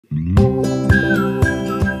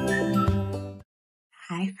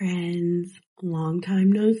Long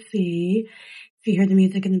time no see. If you hear the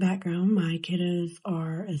music in the background, my kiddos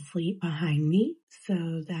are asleep behind me,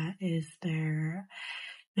 so that is their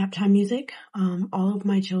nap time music. All of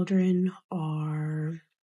my children are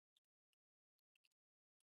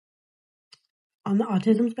on the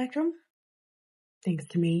autism spectrum, thanks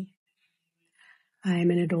to me. I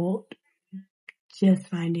am an adult just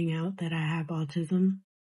finding out that I have autism,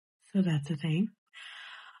 so that's a thing.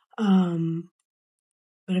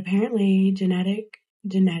 But apparently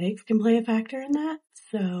genetics can play a factor in that.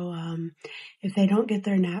 So, if they don't get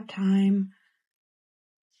their nap time,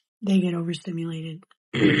 they get overstimulated.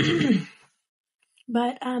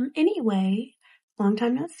 But, anyway, long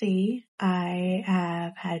time no see. I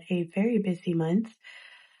have had a very busy month.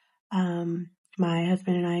 My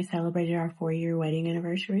husband and I celebrated our 4-year wedding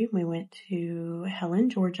anniversary. We went to Helen,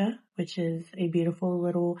 Georgia, which is a beautiful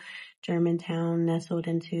little German town nestled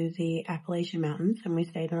into the Appalachian Mountains, and we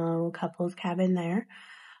stayed in a little couple's cabin there.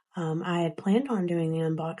 I had planned on doing the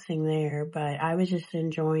unboxing there, but I was just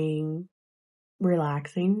enjoying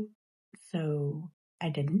relaxing, so I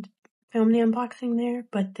didn't film the unboxing there.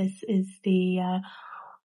 But this is the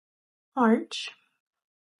March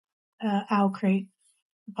Owlcrate.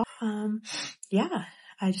 Yeah,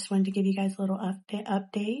 I just wanted to give you guys a little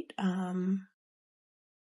update.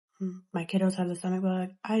 My kiddos have the stomach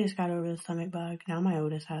bug. I just got over the stomach bug. Now my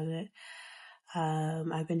oldest has it.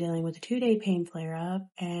 I've been dealing with a 2-day pain flare up,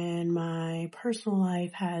 and my personal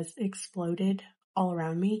life has exploded all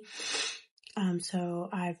around me. So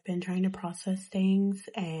I've been trying to process things,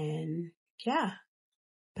 and yeah,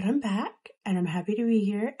 but I'm back and I'm happy to be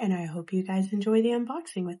here, and I hope you guys enjoy the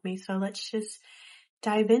unboxing with me. So let's just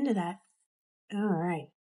dive into that. All right.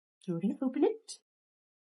 So we're going to open it.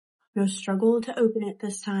 No struggle to open it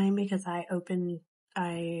this time because I untaped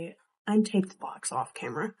the box off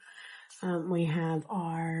camera. We have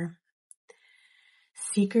our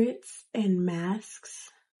Secrets and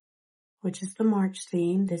Masks, which is the March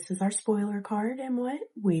theme. This is our spoiler card, and what?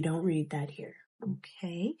 We don't read that here.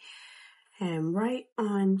 Okay. And right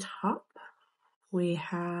on top, we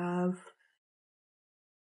have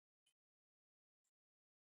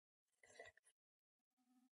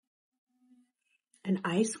an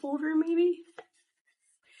ice holder, maybe?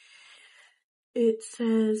 It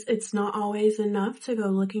says, it's not always enough to go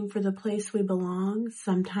looking for the place we belong.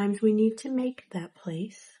 Sometimes we need to make that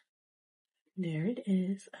place. There it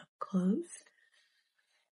is, up close.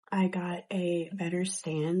 I got a better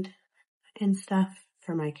stand and stuff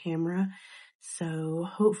for my camera, so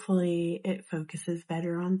hopefully it focuses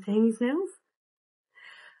better on things now.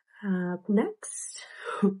 Next,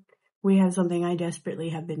 we have something I desperately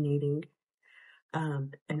have been needing,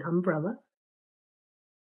 an umbrella.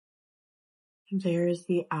 There's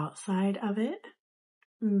the outside of it.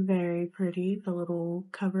 Very pretty, the little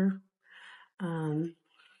cover. I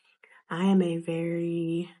am a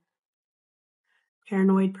very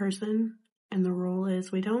paranoid person, and the rule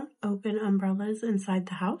is we don't open umbrellas inside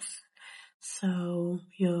the house. So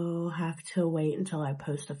you'll have to wait until I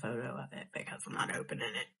post a photo of it because I'm not opening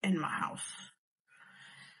it in my house.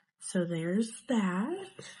 So there's that.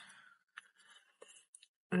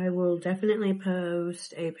 I will definitely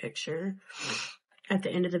post a picture at the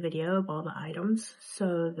end of the video of all the items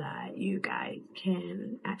so that you guys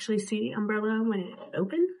can actually see the umbrella when it's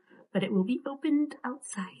open, but it will be opened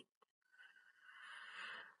outside.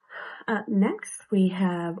 Next, we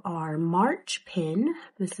have our March pin.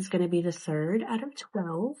 This is going to be the 3rd out of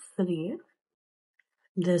 12 for the year.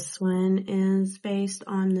 This one is based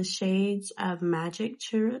on the Shades of Magic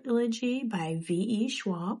trilogy by V.E.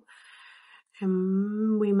 Schwab.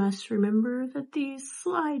 And we must remember that these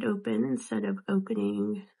slide open instead of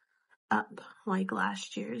opening up like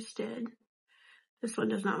last year's did. This one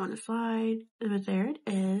does not want to slide, but there it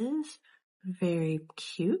is. Very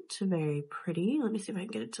cute, very pretty. Let me see if I can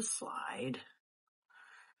get it to slide.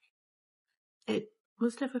 It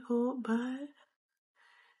was difficult, but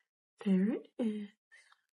there it is.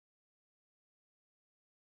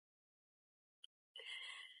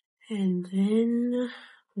 And then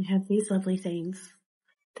we have these lovely things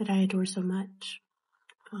that I adore so much.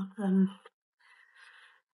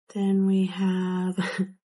 Then we have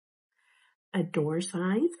a door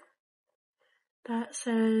sign that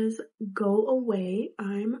says, "Go away,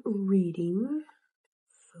 I'm reading."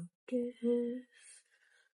 Focus.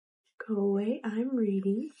 Go away, I'm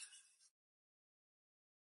reading.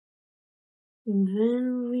 And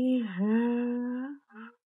then we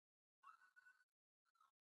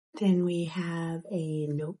have a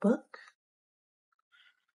notebook.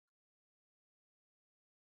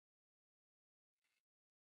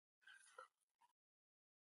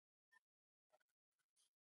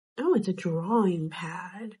 Oh, it's a drawing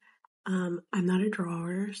pad. I'm not a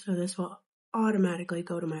drawer, so this will automatically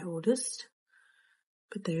go to my oldest.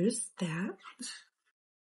 But there's that.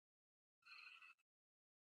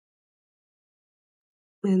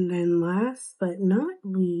 And then last but not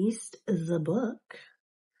least, the book,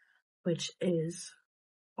 which is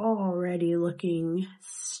already looking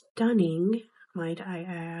stunning, might I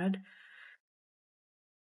add.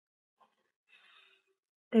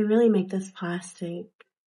 They really make this plastic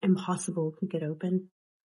impossible to get open.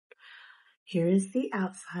 Here is the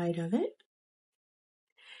outside of it.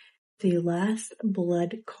 The last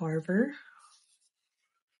blood carver.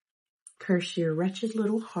 Curse your wretched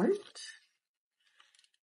little heart.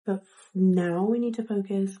 But now we need to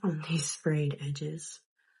focus on these sprayed edges.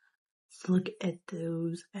 Look at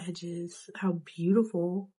those edges. How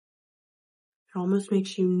beautiful. It almost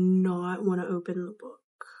makes you not want to open the book.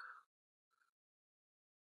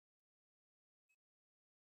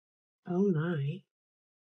 Oh my.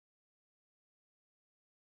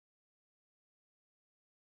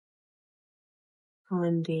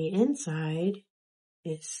 On the inside,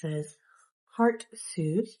 it says Heart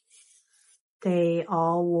Soothe. They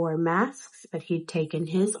all wore masks, but he'd taken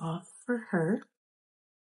his off for her.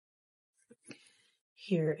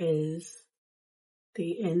 Here is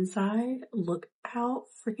the inside. Look how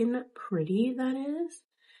freaking pretty that is.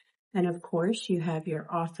 And of course, you have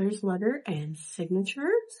your author's letter and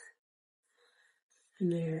signatures.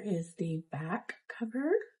 And there is the back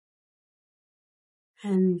cover.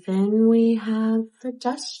 And then we have the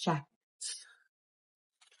dust jacket.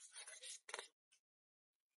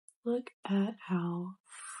 Look at how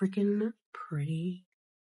freaking pretty.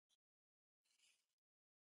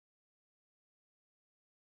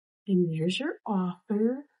 And there's your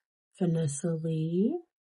author, Vanessa Lee.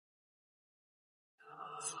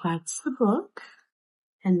 So that's the book.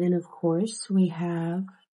 And then of course we have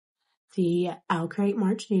the Owlcrate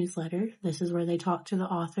March newsletter. This is where they talk to the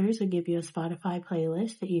authors and give you a Spotify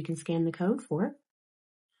playlist that you can scan the code for.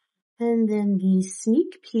 And then the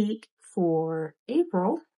sneak peek for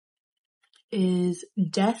April is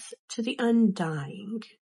Death to the Undying.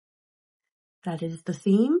 That is the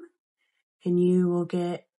theme. And you will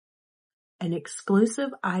get an exclusive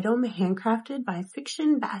item handcrafted by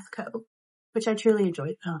Fiction Bath Co., which I truly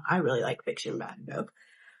enjoyed. Oh, I really like Fiction Bath Co.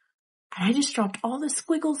 And I just dropped all the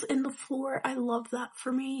squiggles in the floor. I love that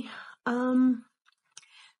for me.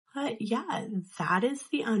 But yeah, that is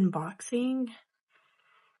the unboxing.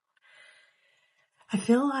 I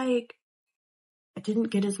feel like I didn't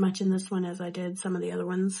get as much in this one as I did some of the other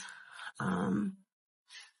ones. I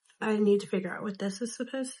need to figure out what this is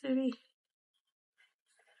supposed to be.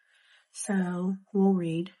 So we'll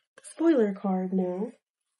read the spoiler card now,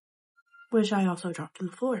 which I also dropped on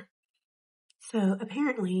the floor. So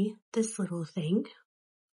apparently this little thing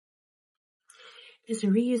is a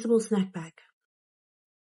reusable snack bag.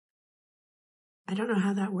 I don't know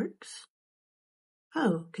how that works.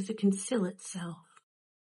 Oh, because it can seal itself.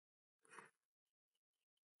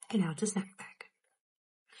 And now it's a snack bag.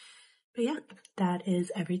 But yeah, that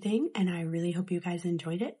is everything. And I really hope you guys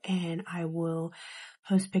enjoyed it. And I will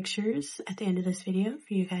post pictures at the end of this video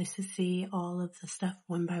for you guys to see all of the stuff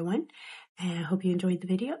one by one. And I hope you enjoyed the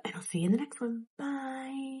video. And I'll see you in the next one.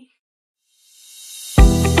 Bye.